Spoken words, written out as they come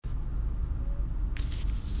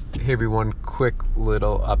Hey everyone, quick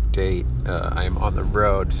little update. I am on the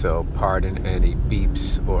road, so pardon any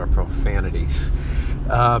beeps or profanities.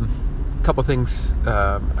 Couple things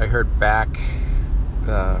I heard back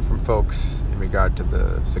from folks in regard to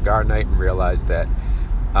the cigar night and realized that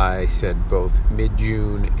I said both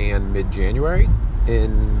mid-June and mid-January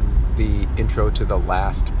in the intro to the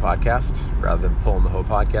last podcast. Rather than pulling the whole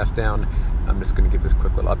podcast down, I'm just going to give this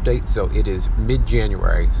quick little update. So it is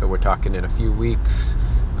mid-January, so we're talking in a few weeks.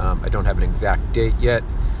 I don't have an exact date yet.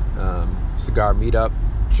 Cigar meetup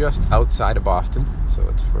just outside of Boston, so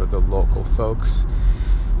it's for the local folks.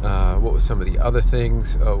 What was some of the other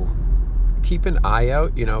things? Keep an eye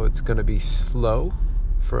out. It's going to be slow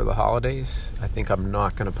for the holidays. I think I'm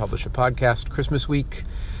not going to publish a podcast Christmas week,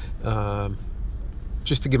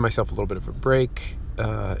 just to give myself a little bit of a break.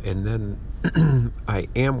 And then I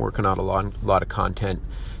am working on a lot of content.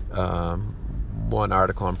 One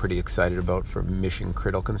article I'm pretty excited about for Mission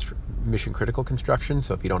Critical Construction.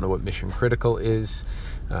 So if you don't know what Mission Critical is,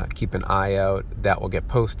 keep an eye out. That will get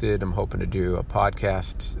posted. I'm hoping to do a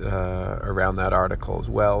podcast around that article as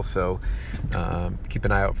well. So keep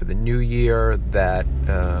an eye out for the new year that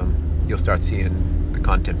you'll start seeing the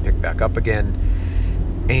content pick back up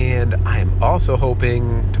again. And I'm also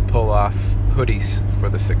hoping to pull off hoodies for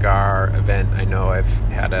the cigar event. I know I've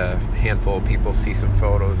had a handful of people see some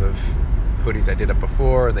photos of hoodies I did up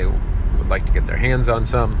before, and they would like to get their hands on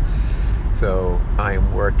some. So I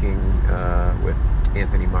am working with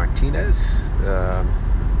Anthony Martinez.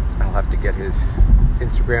 I'll have to get his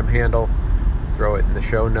Instagram handle, throw it in the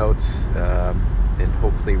show notes, and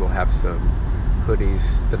hopefully we'll have some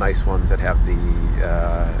hoodies, the nice ones that have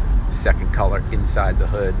the second color inside the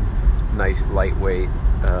hood, nice lightweight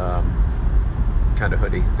kind of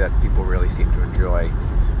hoodie that people really seem to enjoy.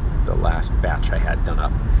 The last batch I had done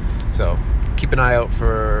up. So keep an eye out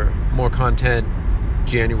for more content.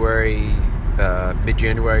 January,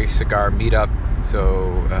 mid-January cigar meetup. So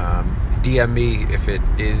DM me if it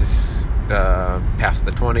is past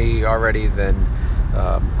the 20 already, then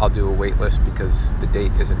I'll do a wait list because the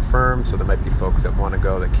date isn't firm. So there might be folks that want to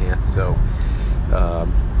go that can't. So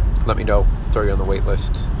let me know, throw you on the wait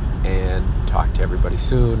list, and talk to everybody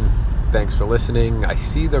soon. Thanks for listening. I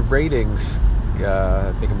see the ratings.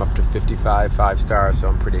 I think I'm up to 55 5-stars, so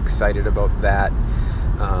I'm pretty excited about that.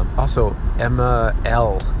 Also, Emma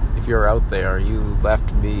L., if you're out there, you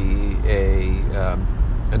left me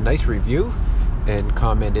a nice review and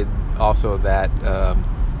commented also that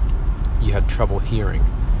you had trouble hearing.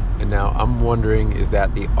 And now I'm wondering, is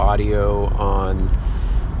that the audio on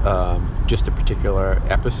just a particular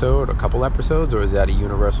episode, a couple episodes, or is that a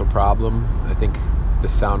universal problem? I think the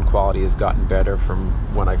sound quality has gotten better from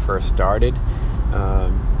when I first started.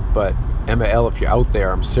 But Emma L., if you're out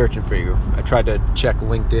there, I'm searching for you. I tried to check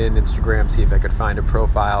LinkedIn, Instagram, see if I could find a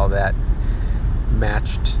profile that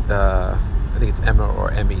matched, I think it's Emma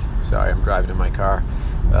or Emmy. Sorry, I'm driving in my car.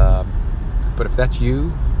 But if that's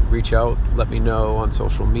you, reach out, let me know on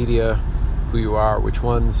social media who you are, which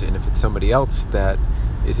ones, and if it's somebody else that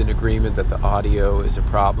is in agreement that the audio is a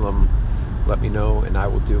problem, let me know, and I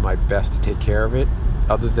will do my best to take care of it.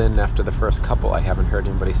 Other than after the first couple, I haven't heard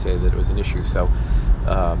anybody say that it was an issue, so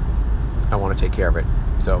I want to take care of it.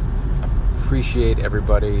 So appreciate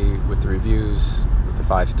everybody with the reviews, with the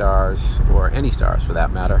 5 stars, or any stars for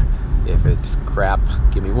that matter. If it's crap,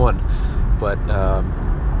 give me 1. But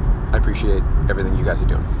I appreciate everything you guys are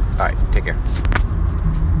doing. All right, take care.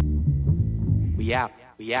 We out.